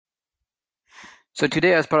So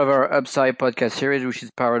today, as part of our Upside podcast series, which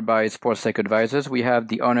is powered by Sports Tech Advisors, we have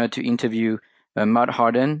the honor to interview Matt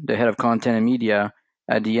Arden, the head of content and media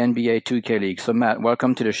at the NBA 2K League. So Matt,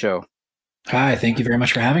 welcome to the show. Hi, thank you very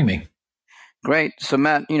much for having me. Great. So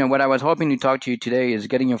Matt, what I was hoping to talk to you today is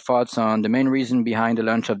getting your thoughts on the main reason behind the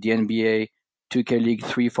launch of the NBA 2K League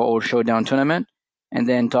 3 for All Showdown tournament, and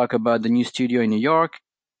then talk about the new studio in New York,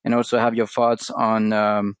 and also have your thoughts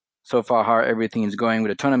on so far how everything is going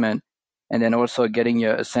with the tournament, and then also getting you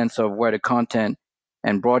a sense of where the content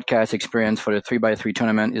and broadcast experience for the 3x3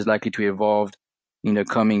 tournament is likely to evolve in the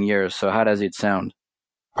coming years. So how does it sound?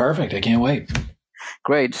 Perfect. I can't wait.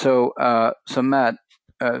 Great. So Matt,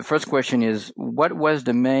 first question is, what was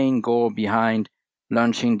the main goal behind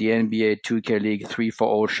launching the NBA 2K League 3 for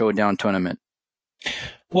All Showdown tournament?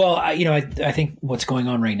 Well, I think what's going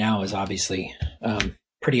on right now is obviously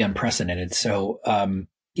pretty unprecedented. So,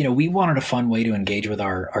 we wanted a fun way to engage with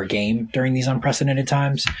our game during these unprecedented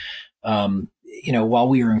times. While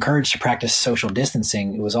we were encouraged to practice social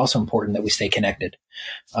distancing, it was also important that we stay connected.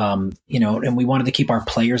 And we wanted to keep our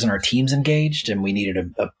players and our teams engaged, and we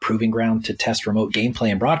needed a proving ground to test remote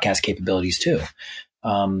gameplay and broadcast capabilities too.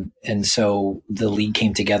 And so the league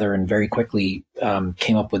came together and very quickly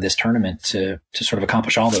came up with this tournament to sort of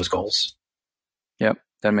accomplish all those goals. Yep,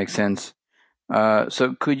 that makes sense.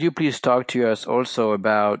 So could you please talk to us also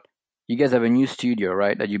about, you guys have a new studio,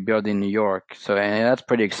 right, that you built in New York. So, and that's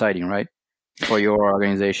pretty exciting, right, for your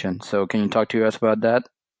organization. So can you talk to us about that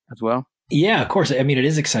as well? Yeah, of course. I mean, it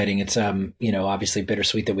is exciting. It's, obviously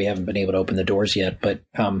bittersweet that we haven't been able to open the doors yet, but,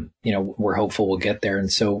 we're hopeful we'll get there. And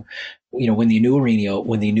so, when the new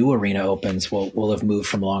arena opens, we'll have moved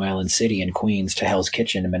from Long Island City in Queens to Hell's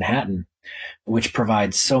Kitchen in Manhattan, which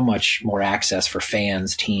provides so much more access for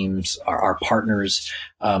fans, teams, our partners,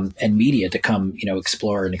 and media to come,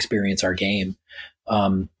 explore and experience our game.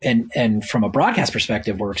 And from a broadcast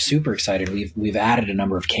perspective, we're super excited. We've added a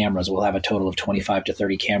number of cameras. We'll have a total of 25 to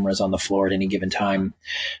 30 cameras on the floor at any given time.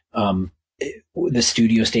 The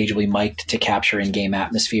studio stage will be mic'd to capture in-game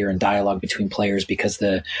atmosphere and dialogue between players, because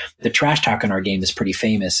the trash talk in our game is pretty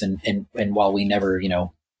famous. And while we never,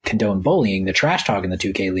 condone bullying, the trash talk in the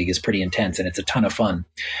 2K League is pretty intense, and it's a ton of fun.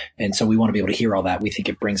 And so we want to be able to hear all that. We think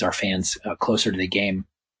it brings our fans closer to the game.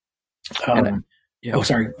 Yeah. Oh,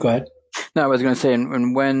 sorry. Go ahead. No, I was going to say,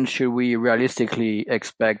 and when should we realistically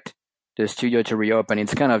expect the studio to reopen?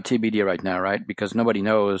 It's kind of TBD right now, right? Because nobody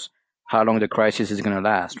knows how long the crisis is going to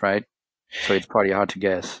last, right? So it's probably hard to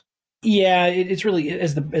guess. Yeah, it's really,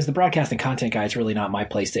 as the broadcast and content guy, it's really not my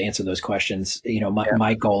place to answer those questions.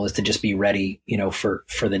 My goal is to just be ready,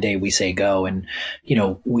 for the day we say go. And,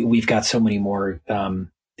 we've got so many more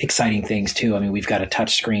exciting things too. I mean, we've got a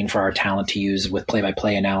touch screen for our talent to use with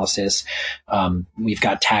play-by-play analysis. We've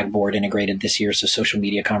got tag board integrated this year, so social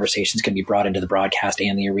media conversations can be brought into the broadcast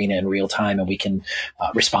and the arena in real time, and we can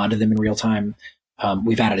respond to them in real time.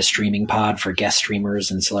 We've added a streaming pod for guest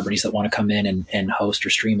streamers and celebrities that want to come in and host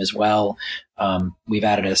or stream as well. We've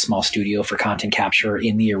added a small studio for content capture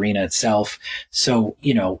in the arena itself. So,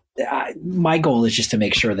 my goal is just to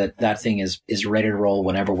make sure that thing is ready to roll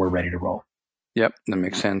whenever we're ready to roll. Yep, that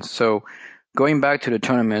makes sense. So going back to the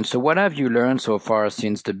tournament, so what have you learned so far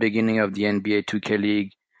since the beginning of the NBA 2K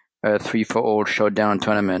League 3 for All Showdown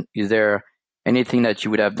tournament? Is there anything that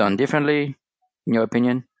you would have done differently, in your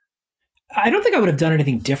opinion? I don't think I would have done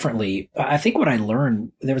anything differently. I think what I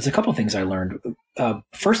learned, there was a couple of things I learned.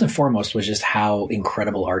 First and foremost was just how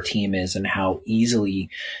incredible our team is and how easily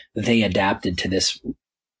they adapted to this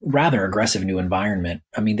rather aggressive new environment.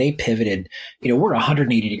 I mean, they pivoted, we're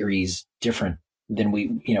 180 degrees different than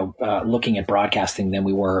looking at broadcasting than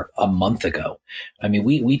we were a month ago. I mean,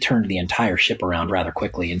 we turned the entire ship around rather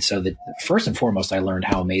quickly. And so first and foremost, I learned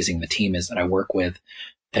how amazing the team is that I work with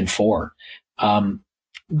and for.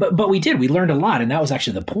 But we learned a lot, and that was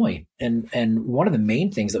actually the point. And one of the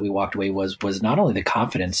main things that we walked away was not only the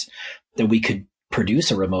confidence that we could produce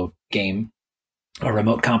a remote game, a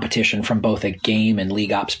remote competition from both a game and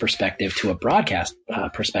league ops perspective to a broadcast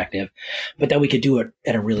perspective, but that we could do it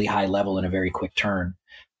at a really high level in a very quick turn.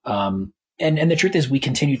 And the truth is, we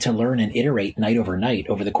continue to learn and iterate night over night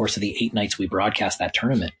over the course of the 8 nights we broadcast that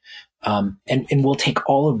tournament. And we'll take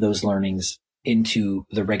all of those learnings into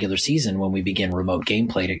the regular season when we begin remote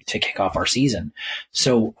gameplay to kick off our season.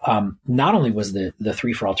 So not only was the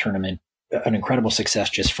 3-for-all tournament an incredible success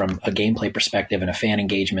just from a gameplay perspective and a fan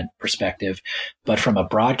engagement perspective, but from a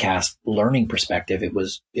broadcast learning perspective, it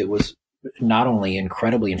was not only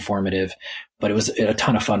incredibly informative, but it was a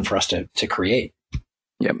ton of fun for us to create.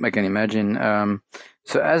 Yep, I can imagine.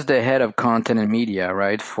 So as the head of content and media,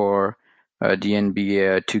 right, for the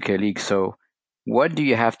NBA 2K League, so What do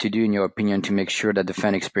you have to do, in your opinion, to make sure that the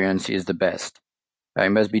fan experience is the best?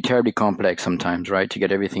 It must be terribly complex sometimes, right, to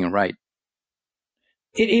get everything right.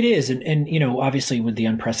 It is, and obviously with the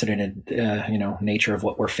unprecedented nature of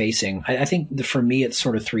what we're facing, I think for me it's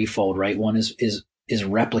sort of threefold, right? One is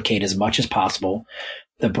replicate as much as possible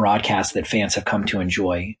the broadcast that fans have come to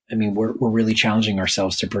enjoy. I mean, we're really challenging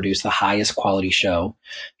ourselves to produce the highest quality show,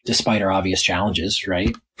 despite our obvious challenges,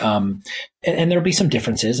 right? And there'll be some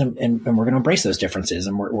differences, and we're going to embrace those differences,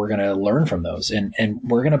 and we're going to learn from those, and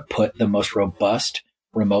we're going to put the most robust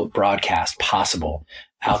remote broadcast possible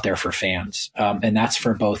out there for fans. And that's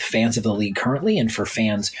for both fans of the league currently and for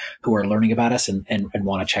fans who are learning about us and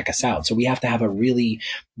want to check us out. So we have to have a really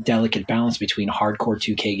delicate balance between hardcore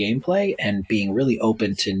 2K gameplay and being really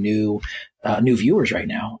open to new viewers right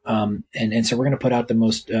now. And so we're going to put out the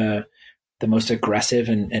most aggressive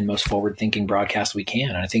and most forward thinking broadcast we can.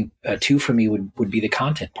 And I think two for me would be the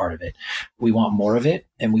content part of it. We want more of it,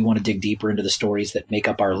 and we want to dig deeper into the stories that make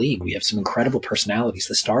up our league. We have some incredible personalities.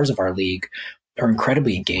 The stars of our league are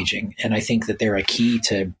incredibly engaging, and I think that they're a key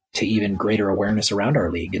to even greater awareness around our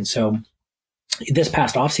league. And so this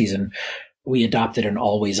past offseason, we adopted an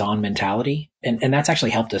always on mentality. And that's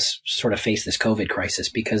actually helped us sort of face this COVID crisis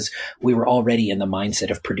because we were already in the mindset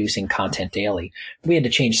of producing content daily. We had to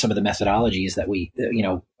change some of the methodologies that we,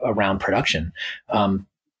 around production.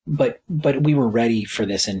 But we were ready for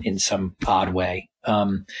this in some odd way.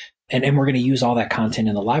 And we're going to use all that content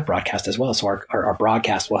in the live broadcast as well. So our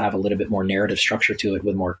broadcast will have a little bit more narrative structure to it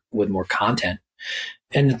with more content.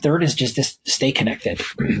 And the third is just to stay connected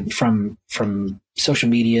from social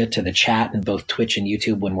media to the chat in both Twitch and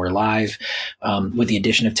YouTube when we're live. With the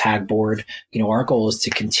addition of Tag Board, our goal is to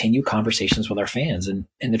continue conversations with our fans. And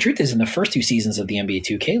the truth is, in the first two seasons of the NBA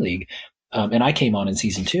 2K League, and I came on in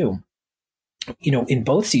season 2, in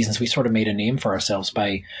both seasons, we sort of made a name for ourselves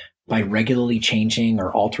by regularly changing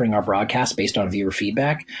or altering our broadcast based on viewer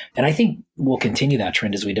feedback. And I think we'll continue that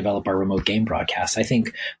trend as we develop our remote game broadcasts. I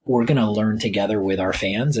think we're going to learn together with our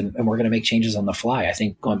fans, and we're going to make changes on the fly. I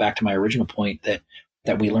think going back to my original point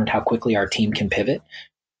that we learned how quickly our team can pivot,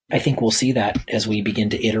 I think we'll see that as we begin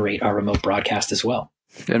to iterate our remote broadcast as well.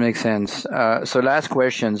 That makes sense. So last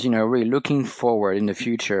questions, really looking forward in the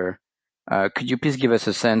future, could you please give us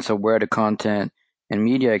a sense of where the content and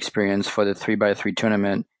media experience for the 3x3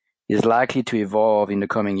 tournament is likely to evolve in the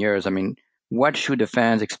coming years? I mean, what should the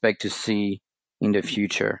fans expect to see in the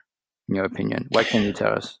future, in your opinion? What can you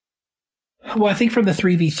tell us? Well, I think from the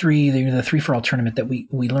 3v3, the 3-for-all tournament that we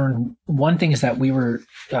learned, one thing is that we were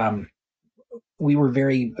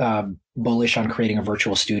very bullish on creating a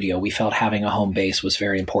virtual studio. We felt having a home base was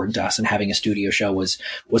very important to us, and having a studio show was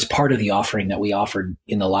part of the offering that we offered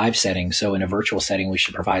in the live setting. So in a virtual setting, we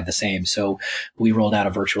should provide the same. So we rolled out a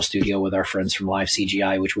virtual studio with our friends from Live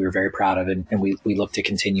CGI, which we were very proud of, and we look to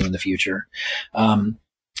continue in the future.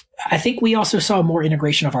 I think we also saw more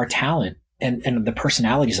integration of our talent and the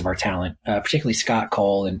personalities of our talent, particularly Scott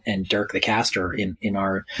Cole and Dirk the caster in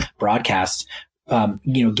our broadcasts.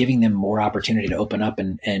 Giving them more opportunity to open up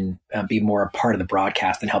and be more a part of the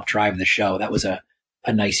broadcast and help drive the show. That was a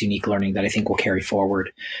nice, unique learning that I think will carry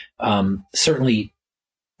forward. Certainly,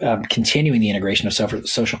 continuing the integration of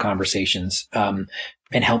social conversations and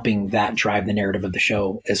helping that drive the narrative of the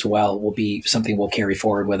show as well will be something we'll carry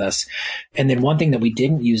forward with us. And then one thing that we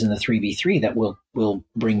didn't use in the 3v3 that we'll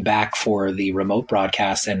bring back for the remote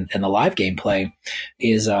broadcast and the live gameplay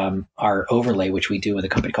is our overlay, which we do with a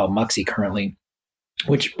company called Muxy currently,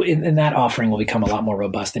 which in that offering will become a lot more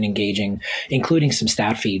robust and engaging, including some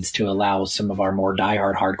stat feeds to allow some of our more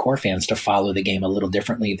diehard hardcore fans to follow the game a little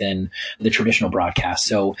differently than the traditional broadcast.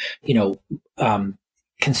 So,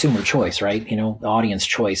 consumer choice, right? The audience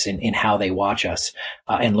choice in how they watch us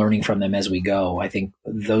and learning from them as we go. I think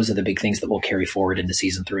those are the big things that will carry forward into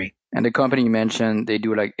season 3. And the company you mentioned, they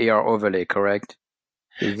do like AR overlay, correct?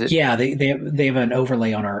 Yeah, they have an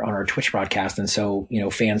overlay on our Twitch broadcast, and so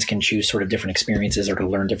fans can choose sort of different experiences or to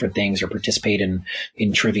learn different things or participate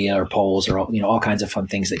in trivia or polls or all kinds of fun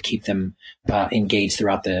things that keep them engaged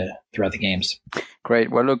throughout the games.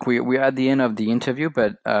 Great. Well, look, we're at the end of the interview,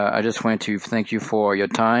 but I just wanted to thank you for your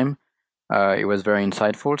time. It was very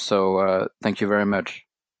insightful, so thank you very much.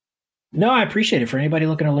 No, I appreciate it. For anybody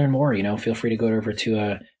looking to learn more, feel free to go over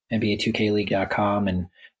to NBA2KLeague.com, and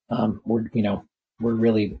we're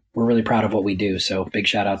really proud of what we do. So big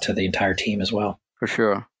shout out to the entire team as well. For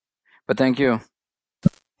sure. But thank you.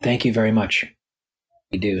 Thank you very much.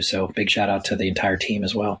 We do. So big shout out to the entire team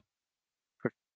as well.